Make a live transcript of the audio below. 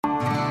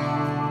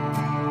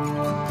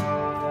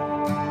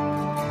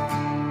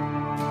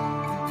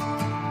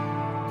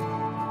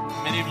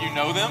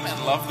know them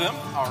and love them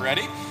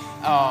already.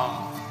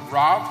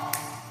 Rob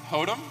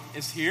Hodum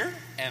is here,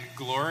 and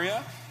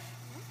Gloria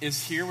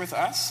is here with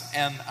us.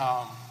 And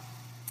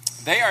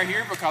they are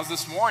here because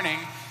this morning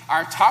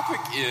our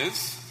topic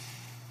is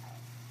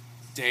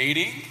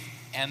dating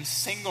and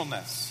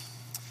singleness.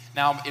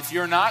 Now, if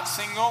you're not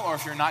single or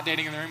if you're not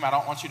dating in the room, I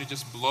don't want you to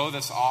just blow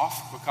this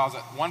off, because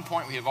at one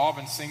point we have all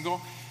been single.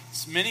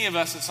 Many of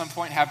us at some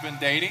point have been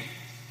dating.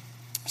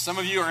 Some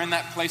of you are in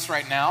that place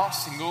right now,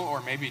 single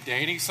or maybe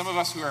dating. Some of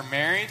us who are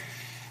married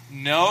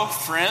know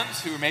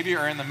friends who maybe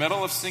are in the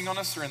middle of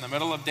singleness or in the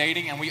middle of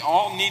dating, and we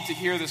all need to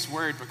hear this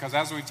word, because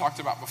as we talked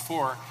about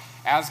before,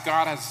 as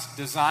God has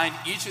designed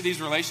each of these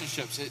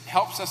relationships, it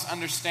helps us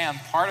understand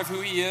part of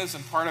who He is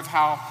and part of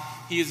how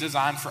He is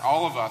designed for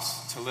all of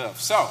us to live.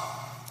 So,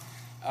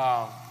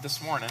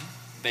 this morning,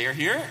 they are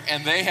here,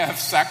 and they have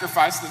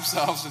sacrificed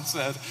themselves and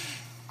said,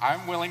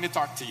 I'm willing to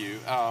talk to you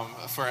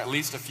for at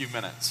least a few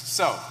minutes.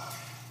 So,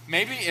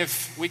 maybe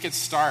if we could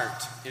start,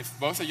 if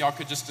both of y'all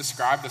could just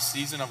describe the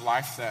season of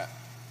life that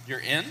you're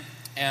in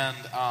and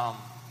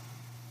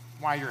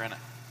why you're in it.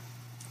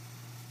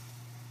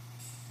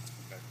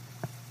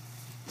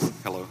 Okay.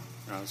 Hello.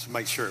 Let's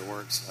make sure it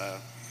works.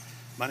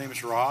 My name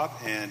is Rob,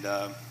 and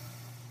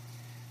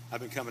I've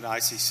been coming to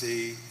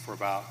ICC for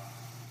about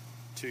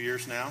 2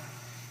 years now.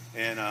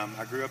 And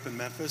I grew up in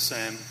Memphis,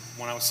 and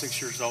when I was 6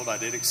 years old, I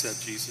did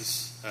accept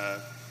Jesus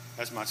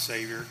as my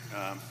Savior.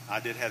 I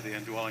did have the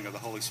indwelling of the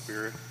Holy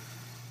Spirit.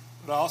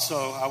 But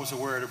also, I was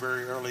aware at a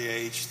very early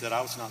age that I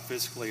was not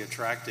physically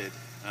attracted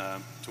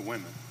to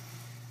women.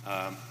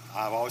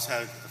 I've always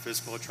had a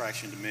physical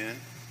attraction to men,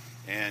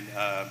 and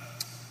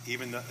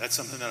even that's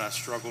something that I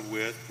struggled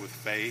with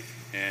faith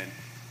and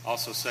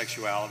also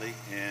sexuality.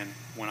 And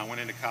when I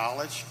went into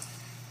college,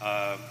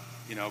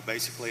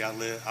 basically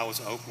I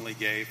was openly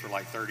gay for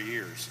like 30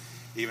 years,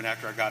 even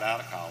after I got out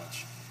of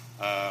college.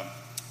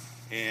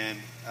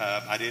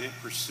 I didn't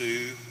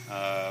pursue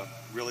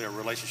really a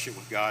relationship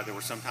with God. There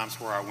were some times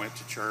where I went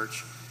to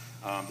church.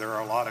 There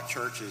are a lot of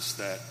churches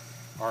that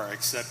are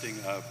accepting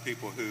of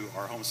people who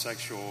are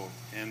homosexual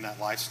in that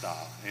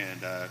lifestyle.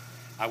 And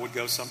I would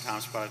go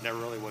sometimes, but I never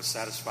really was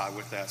satisfied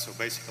with that. So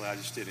basically I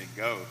just didn't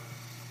go.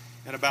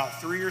 And about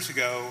 3 years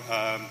ago,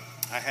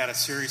 I had a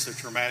series of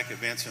traumatic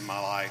events in my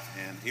life,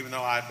 and even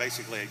though I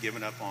basically had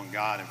given up on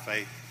God and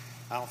faith,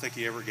 I don't think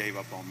He ever gave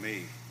up on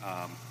me.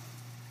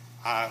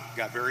 I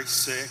got very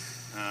sick,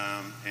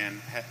 and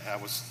I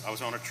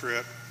was on a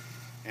trip,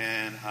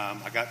 and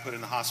I got put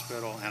in the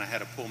hospital, and I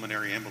had a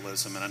pulmonary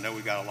embolism. And I know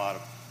we got a lot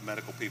of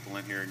medical people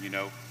in here, and you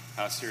know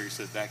how serious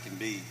that can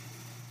be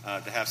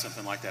to have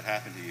something like that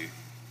happen to you.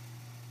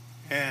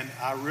 And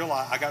I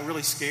realized I got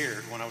really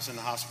scared when I was in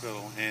the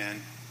hospital, and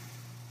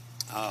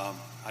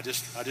I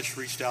just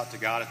reached out to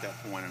God at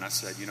that point, and I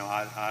said,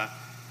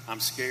 I'm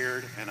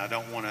scared, and I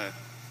don't want to.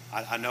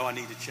 I know I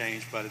need to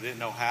change, but I didn't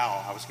know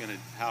how I was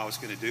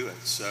going to do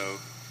it. So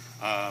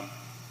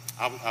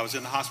I was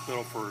in the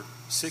hospital for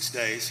 6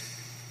 days,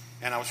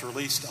 and I was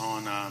released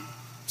on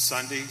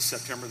Sunday,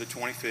 September the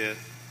 25th,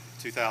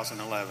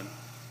 2011.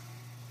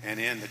 And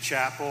in the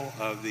chapel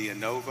of the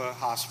Inova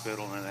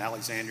Hospital in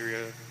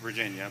Alexandria,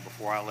 Virginia,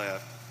 before I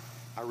left,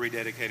 I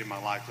rededicated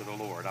my life to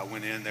the Lord. I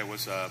went in, there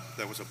was a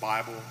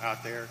Bible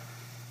out there,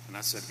 and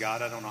I said,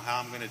 God, I don't know how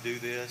I'm going to do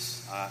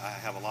this. I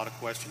have a lot of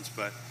questions,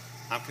 but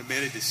I'm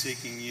committed to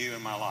seeking you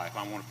in my life.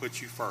 I want to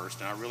put you first,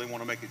 and I really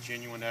want to make a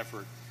genuine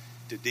effort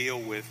to deal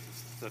with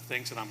the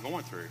things that I'm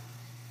going through.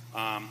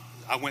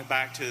 I went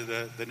back to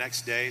the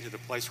next day to the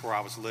place where I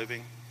was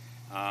living,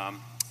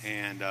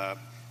 and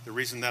the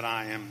reason that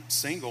I am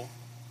single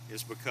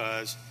is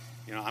because,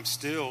 I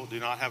still do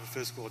not have a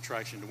physical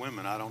attraction to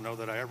women. I don't know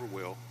that I ever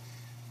will.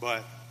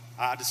 But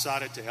I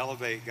decided to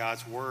elevate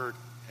God's Word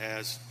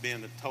as being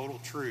the total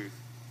truth,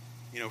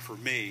 for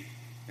me.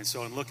 And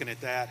so in looking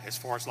at that, as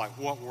far as like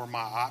what were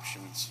my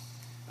options,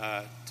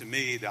 to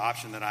me, the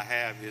option that I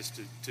have is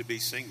to be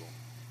single.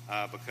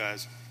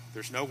 Because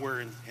there's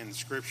nowhere in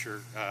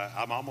Scripture,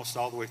 I'm almost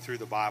all the way through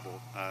the Bible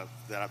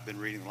that I've been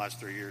reading the last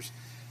 3 years.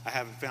 I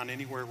haven't found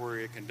anywhere where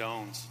it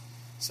condones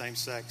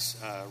same-sex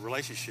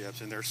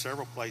relationships. And there are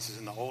several places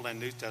in the Old and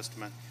New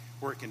Testament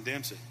where it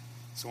condemns it.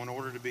 So in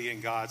order to be in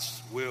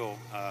God's will,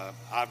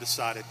 I've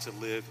decided to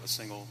live a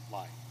single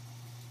life.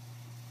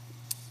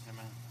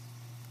 Amen.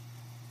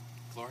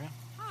 Gloria?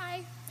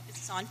 Hi.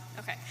 It's on?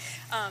 Okay.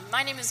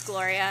 My name is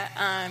Gloria.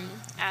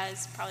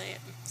 As probably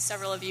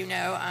several of you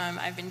know,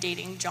 I've been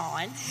dating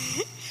John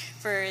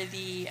for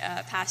the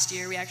past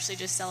year. We actually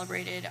just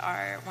celebrated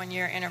our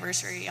 1-year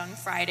anniversary on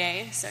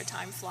Friday, so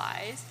time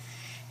flies.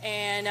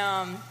 And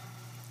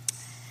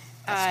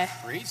that's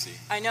crazy.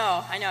 I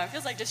know. It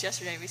feels like just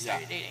yesterday we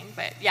started dating,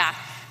 but yeah.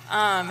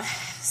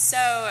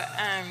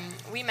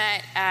 We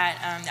met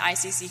at the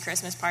ICC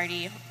Christmas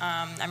party.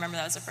 I remember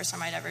that was the first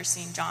time I'd ever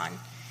seen John,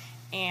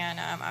 and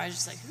I was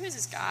just like, "Who is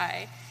this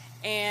guy?"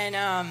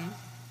 And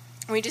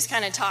we just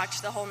kind of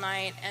talked the whole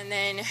night, and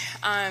then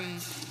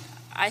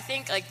I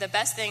think like the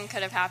best thing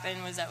could have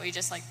happened was that we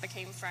just like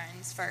became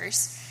friends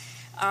first.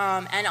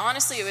 And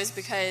honestly, it was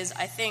because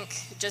I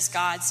think just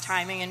God's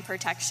timing and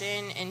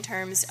protection in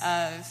terms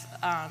of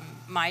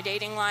my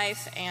dating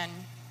life. And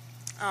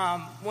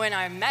when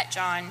I met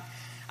John,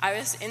 I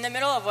was in the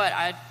middle of what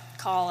I'd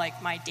call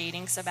like my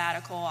dating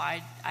sabbatical.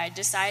 I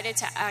decided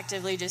to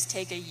actively just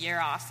take a year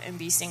off and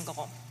be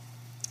single.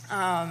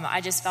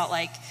 I just felt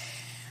like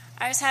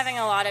I was having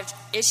a lot of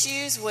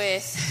issues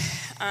with,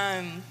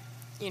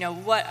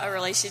 what a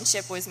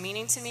relationship was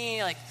meaning to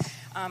me. Like,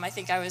 I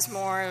think I was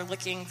more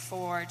looking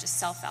for just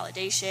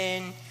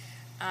self-validation,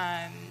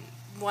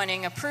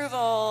 wanting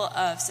approval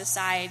of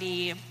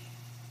society,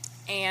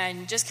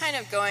 and just kind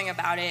of going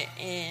about it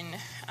in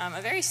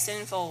a very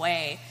sinful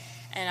way.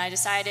 And I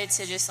decided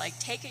to just like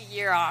take a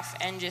year off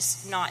and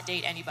just not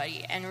date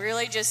anybody and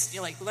really just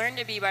learn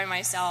to be by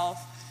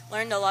myself,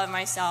 learn to love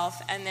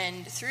myself. And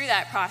then through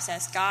that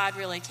process, God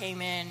really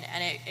came in,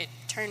 and it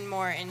turned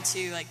more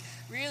into like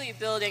really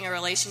building a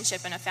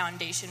relationship and a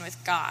foundation with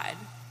God.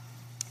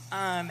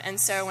 And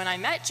so when I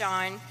met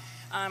John,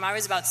 I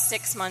was about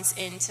 6 months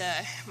into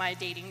my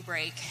dating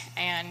break,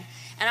 and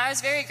I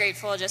was very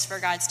grateful just for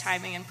God's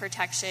timing and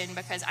protection,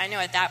 because I know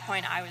at that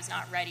point I was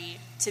not ready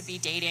to be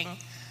dating.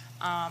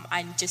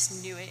 I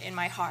just knew it in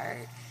my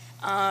heart.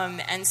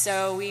 And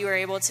so we were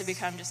able to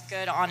become just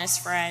good,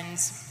 honest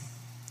friends,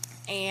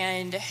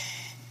 and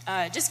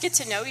just get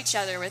to know each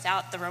other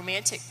without the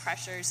romantic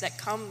pressures that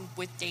come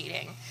with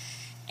dating.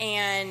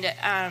 And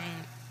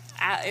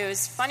it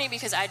was funny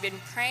because I'd been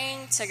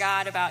praying to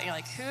God about,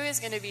 who is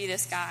going to be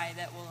this guy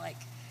that will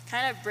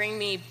kind of bring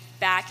me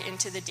back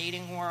into the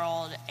dating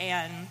world,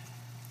 and,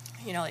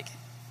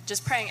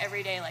 just praying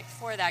every day,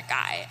 for that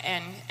guy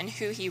and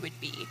who he would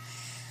be.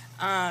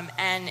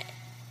 And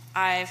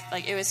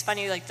it was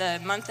funny, the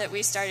month that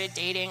we started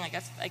dating,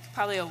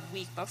 probably a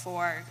week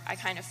before, I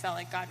kind of felt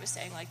like God was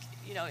saying,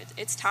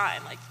 it's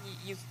time,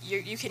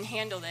 you can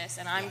handle this,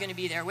 and I'm going to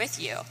be there with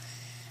you.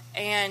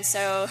 And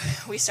so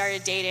we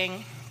started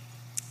dating,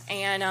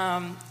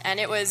 and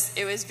it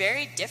was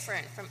very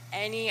different from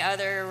any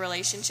other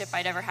relationship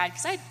I'd ever had,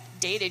 because I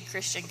dated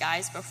Christian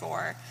guys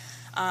before,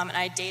 and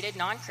I dated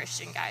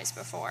non-Christian guys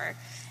before,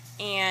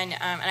 and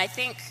I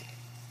think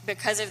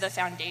because of the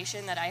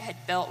foundation that I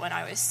had built when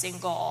I was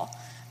single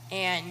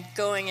and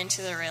going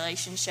into the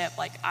relationship,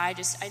 I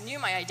knew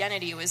my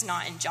identity was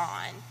not in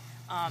John.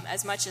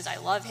 As much as I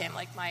love him,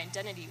 my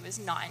identity was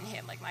not in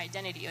him. My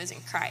identity was in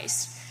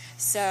Christ.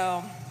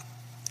 So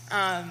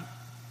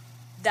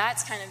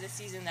that's kind of the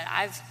season that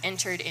I've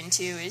entered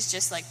into, is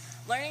just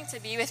learning to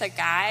be with a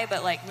guy,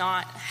 but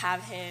not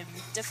have him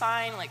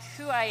define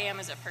who I am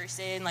as a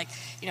person.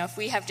 If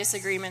we have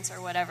disagreements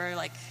or whatever,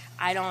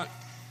 I don't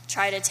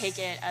try to take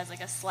it as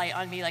a slight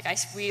on me.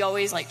 We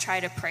always try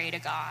to pray to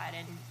God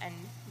and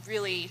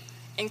really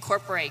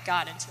incorporate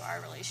God into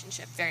our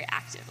relationship very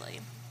actively.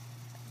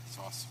 That's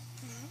awesome.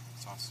 Mm-hmm.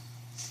 That's awesome.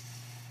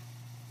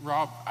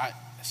 Rob,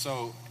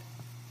 so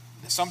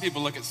some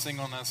people look at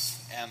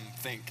singleness and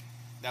think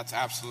that's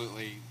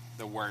absolutely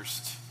the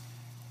worst,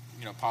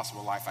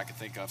 possible life I could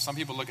think of. Some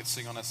people look at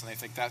singleness and they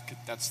think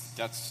that's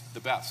the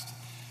best.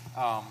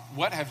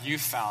 What have you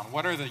found?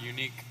 What are the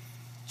unique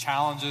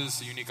challenges,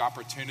 the unique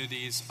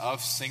opportunities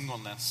of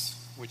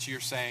singleness, which you're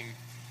saying,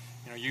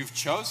 you've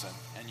chosen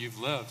and you've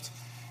lived?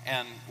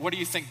 And what do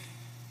you think,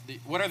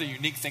 what are the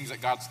unique things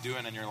that God's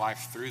doing in your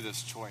life through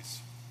this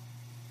choice?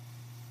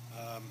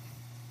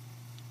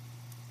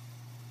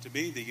 To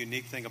me, the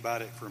unique thing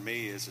about it for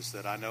me is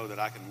that I know that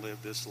I can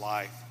live this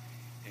life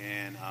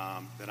and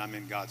that I'm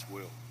in God's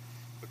will,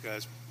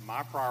 because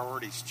my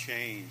priorities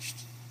changed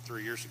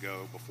 3 years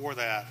ago. Before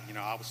that,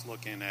 I was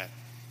looking at,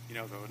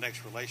 the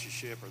next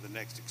relationship or the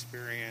next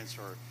experience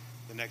or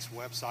the next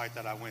website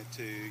that I went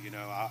to.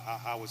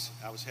 I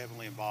was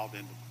heavily involved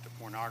in the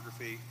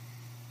pornography.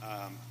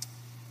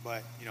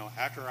 But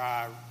after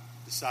I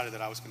decided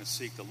that I was going to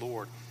seek the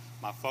Lord,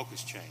 my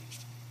focus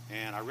changed.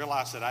 And I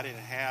realized that I didn't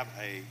have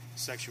a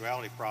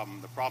sexuality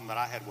problem. The problem that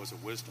I had was a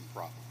wisdom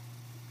problem.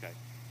 Okay.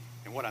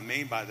 And what I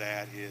mean by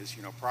that is,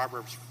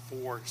 Proverbs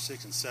 4,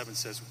 6, and 7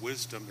 says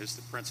wisdom is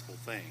the principal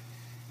thing.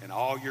 And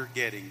all you're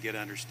getting, get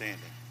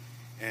understanding.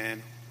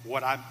 And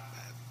what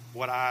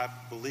I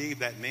believe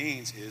that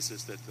means is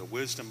that the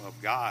wisdom of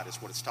God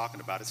is what it's talking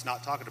about. It's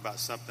not talking about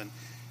something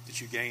that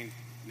you gain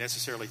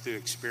necessarily through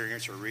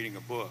experience or reading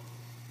a book.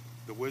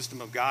 The wisdom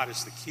of God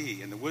is the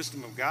key. And the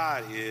wisdom of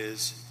God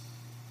is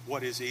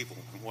what is evil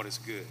and what is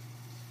good.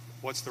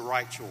 What's the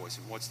right choice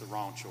and what's the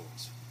wrong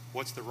choice?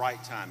 What's the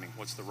right timing?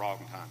 What's the wrong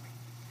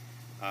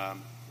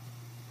timing?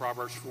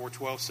 Proverbs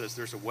 4:12 says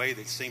there's a way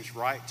that seems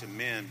right to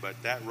men,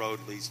 but that road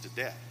leads to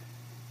death.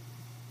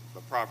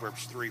 But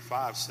Proverbs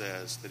 3:5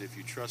 says that if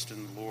you trust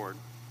in the Lord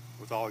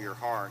with all your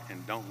heart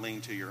and don't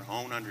lean to your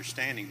own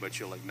understanding, but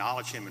you'll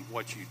acknowledge him in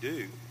what you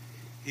do,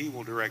 he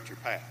will direct your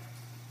path.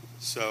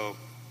 So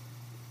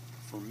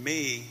for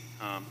me,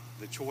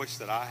 the choice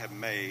that I have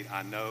made,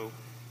 I know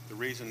the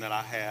reason that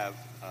I have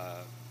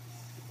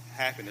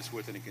happiness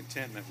with it and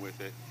contentment with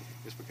it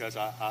is because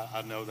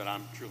I know that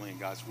I'm truly in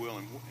God's will.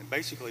 And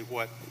basically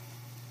what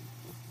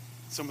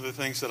some of the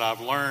things that I've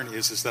learned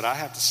is that I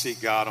have to seek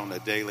God on a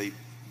daily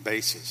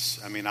basis.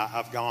 I mean,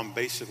 I've gone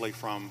basically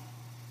from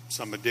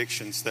some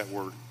addictions that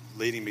were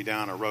leading me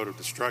down a road of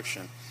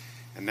destruction,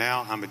 and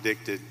now I'm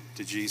addicted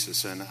to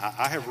Jesus. And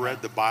I have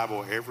read the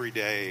Bible every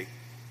day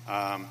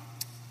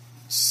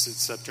since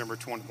September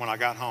 20, when I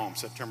got home,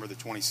 September the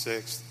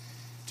 26th,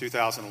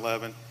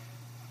 2011.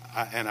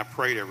 And I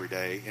prayed every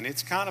day, and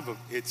it's kind of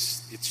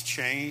it's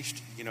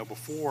changed.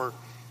 Before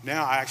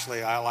now,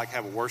 I like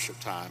have a worship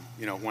time.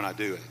 When I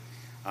do it,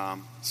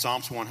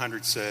 Psalms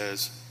 100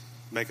 says,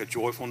 "Make a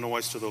joyful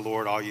noise to the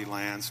Lord, all ye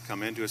lands.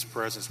 Come into His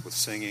presence with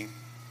singing,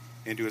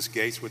 into His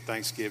gates with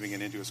thanksgiving,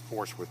 and into His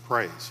courts with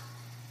praise."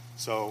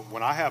 So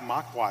when I have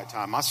my quiet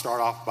time, I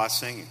start off by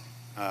singing.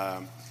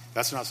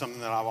 That's not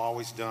something that I've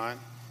always done,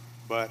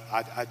 but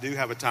I do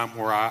have a time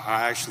where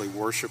I actually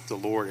worship the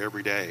Lord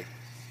every day.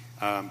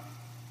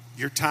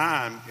 Your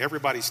time,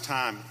 everybody's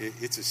time,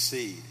 it's a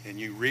seed, and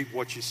you reap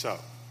what you sow.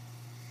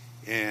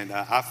 And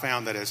I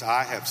found that as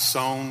I have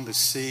sown the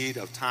seed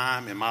of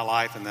time in my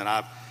life, and that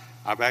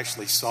I've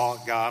actually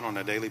sought God on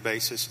a daily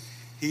basis,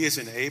 He has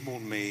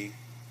enabled me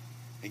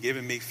and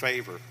given me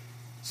favor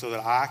so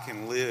that I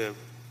can live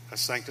a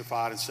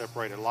sanctified and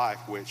separated life,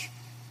 which,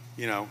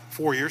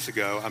 4 years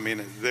ago,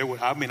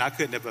 I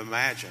couldn't have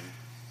imagined,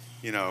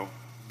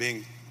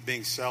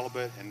 being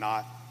celibate and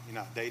not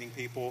dating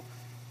people.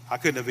 I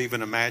couldn't have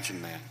even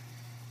imagined that.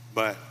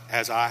 But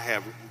as I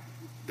have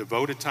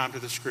devoted time to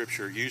the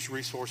Scripture, used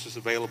resources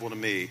available to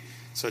me,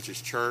 such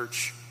as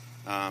church,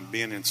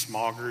 being in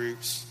small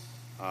groups,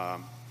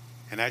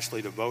 and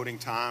actually devoting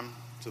time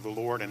to the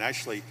Lord, and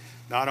actually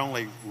not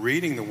only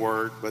reading the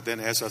Word, but then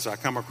as I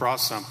come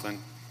across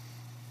something,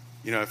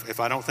 if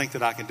I don't think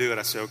that I can do it,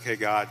 I say, okay,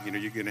 God,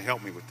 you're going to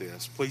help me with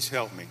this. Please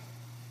help me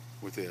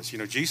with this.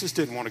 Jesus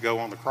didn't want to go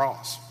on the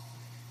cross.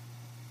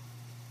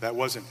 That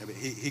wasn't,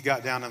 he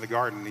got down in the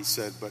garden and he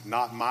said, "But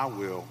not my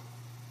will,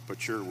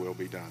 but your will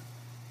be done."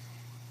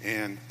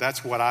 And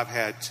that's what I've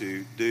had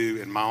to do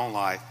in my own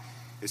life,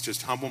 is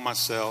just humble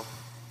myself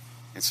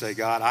and say,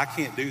 "God, I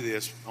can't do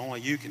this.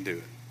 Only you can do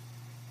it.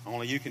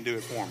 Only you can do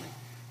it for me.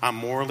 I'm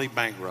morally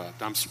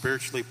bankrupt. I'm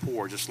spiritually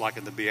poor, just like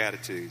in the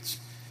Beatitudes.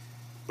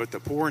 But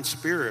the poor in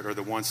spirit are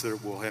the ones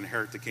that will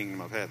inherit the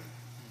kingdom of heaven."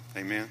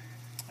 Amen?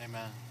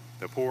 Amen.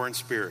 The poor in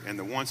spirit. And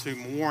the ones who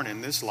mourn in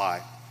this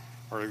life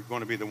are going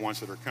to be the ones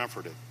that are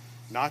comforted.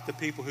 Not the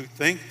people who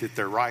think that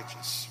they're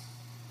righteous.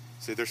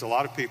 See, there's a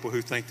lot of people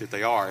who think that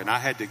they are. And I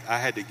had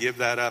to give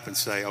that up and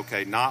say,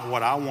 okay, not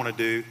what I want to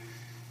do.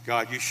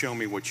 God, you show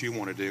me what you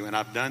want to do. And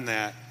I've done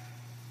that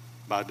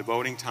by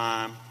devoting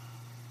time,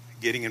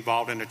 getting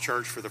involved in a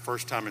church for the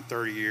first time in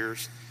 30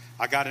 years.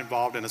 I got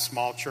involved in a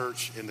small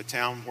church in the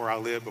town where I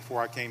lived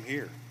before I came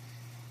here,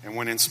 and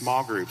went in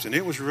small groups. And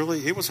it was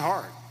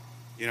hard,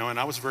 and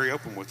I was very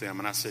open with them.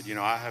 And I said,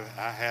 I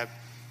have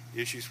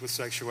issues with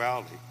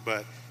sexuality,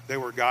 but they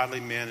were godly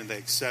men, and they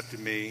accepted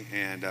me,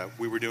 and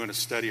we were doing a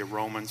study of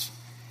Romans,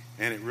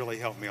 and it really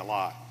helped me a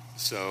lot.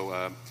 So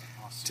awesome.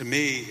 To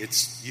me,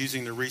 it's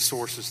using the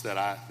resources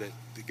that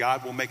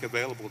God will make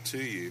available to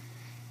you,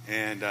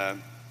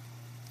 and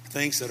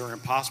things that are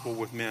impossible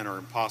with men are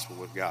impossible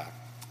with God.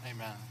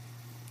 Amen.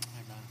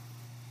 Amen.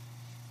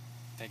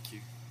 Thank you.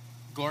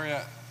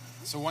 Gloria,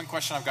 so one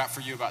question I've got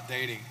for you about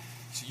dating.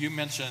 So you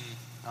mentioned,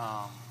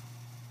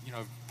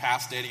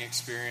 past dating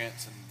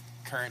experience and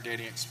current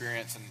dating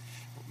experience, and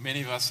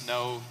many of us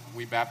know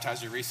we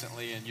baptized you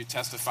recently, and you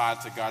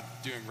testified to God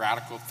doing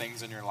radical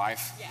things in your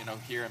life,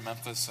 here in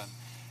Memphis, and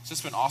it's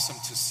just been awesome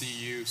to see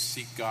you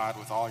seek God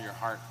with all your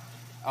heart.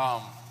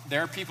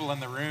 There are people in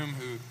the room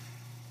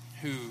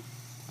who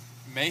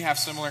may have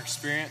similar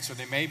experience, or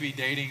they may be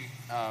dating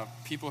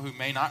people who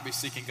may not be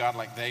seeking God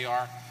like they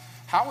are.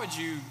 How would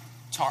you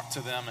talk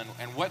to them,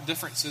 and what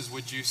differences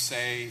would you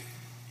say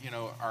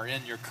are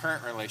in your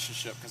current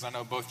relationship? Because I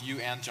know both you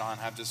and John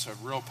have just a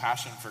real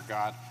passion for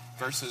God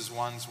versus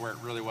ones where it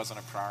really wasn't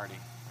a priority.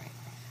 Right.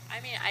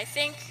 I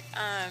think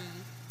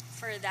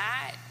for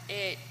that,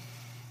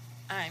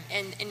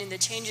 and in the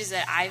changes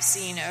that I've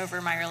seen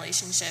over my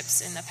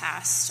relationships in the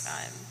past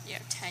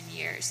 10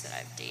 years that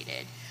I've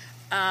dated,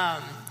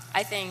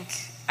 I think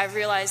I've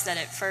realized that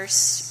it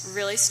first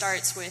really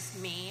starts with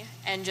me,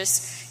 and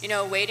just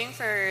waiting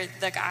for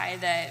the guy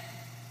that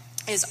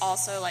is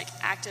also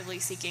actively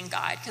seeking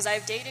God. Because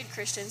I've dated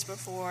Christians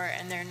before,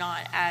 and they're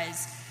not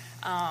as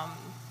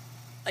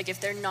if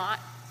they're not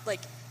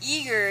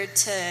eager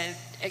to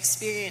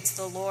experience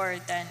the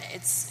Lord, then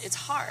it's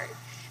hard.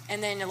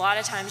 And then a lot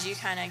of times you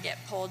kind of get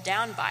pulled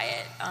down by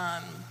it,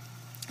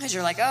 because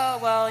you're like, oh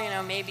well,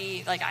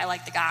 maybe I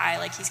like the guy,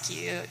 he's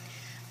cute.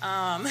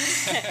 And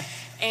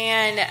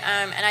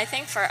I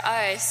think for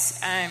us,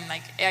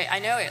 I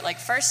know it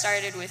first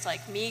started with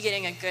me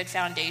getting a good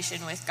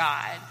foundation with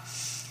God.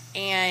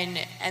 And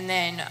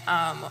then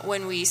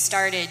when we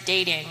started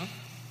dating,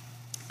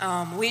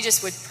 we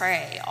just would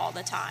pray all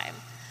the time.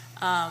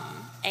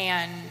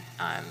 And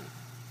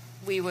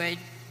we would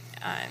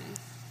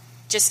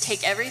just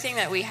take everything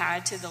that we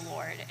had to the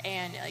Lord.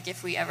 And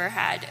if we ever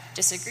had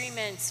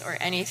disagreements or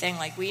anything,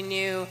 we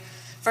knew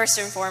first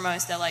and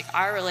foremost that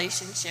our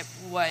relationship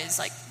was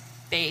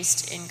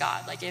based in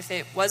God. Like if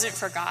it wasn't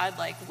for God,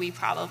 like we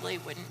probably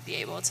wouldn't be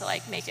able to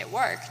like make it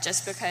work,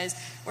 just because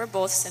we're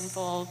both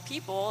sinful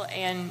people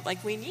and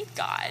like we need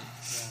God.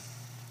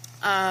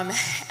 Yeah.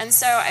 And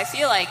so I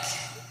feel like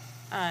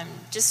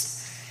just,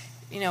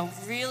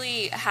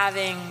 really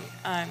having,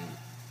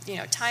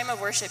 time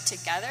of worship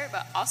together,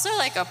 but also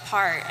like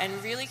apart,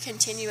 and really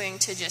continuing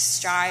to just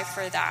strive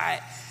for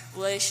that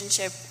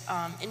relationship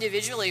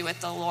individually with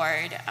the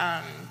Lord.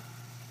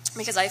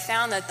 Because I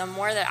found that the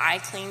more that I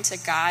cling to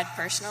God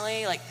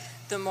personally, like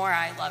the more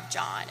I love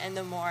John and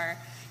the more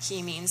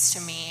he means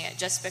to me,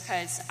 just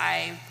because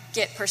I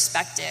get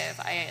perspective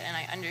and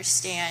I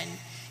understand,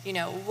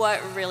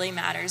 what really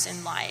matters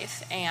in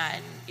life.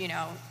 And,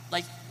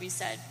 like we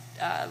said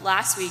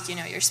last week,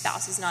 your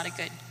spouse is not a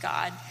good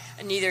God,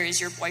 and neither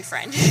is your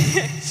boyfriend.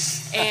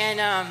 and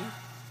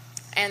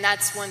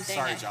that's one thing.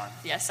 Sorry, John.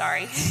 Yeah,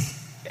 sorry.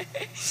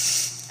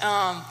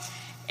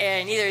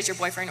 And neither is your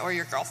boyfriend or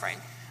your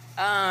girlfriend.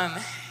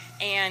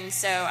 And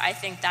so I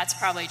think that's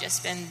probably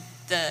just been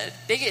the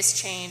biggest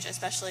change,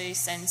 especially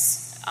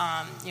since,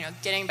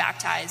 getting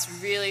baptized,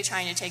 really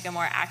trying to take a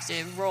more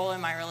active role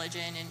in my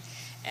religion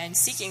and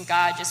seeking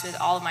God just with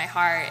all of my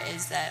heart,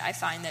 is that I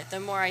find that the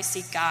more I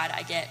seek God,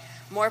 I get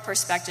more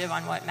perspective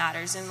on what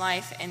matters in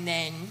life. And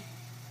then,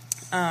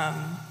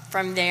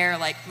 from there,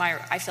 like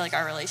I feel like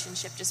our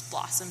relationship just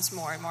blossoms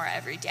more and more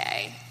every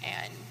day.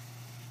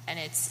 And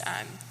it's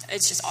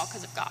just all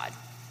because of God.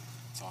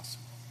 That's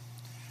awesome.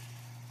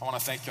 I want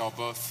to thank y'all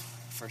both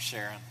for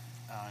sharing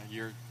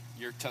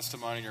your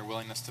testimony and your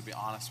willingness to be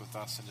honest with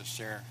us and just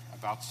share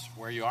about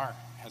where you are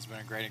has been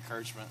a great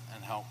encouragement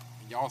and help.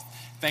 Y'all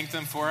thank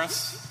them for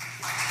us.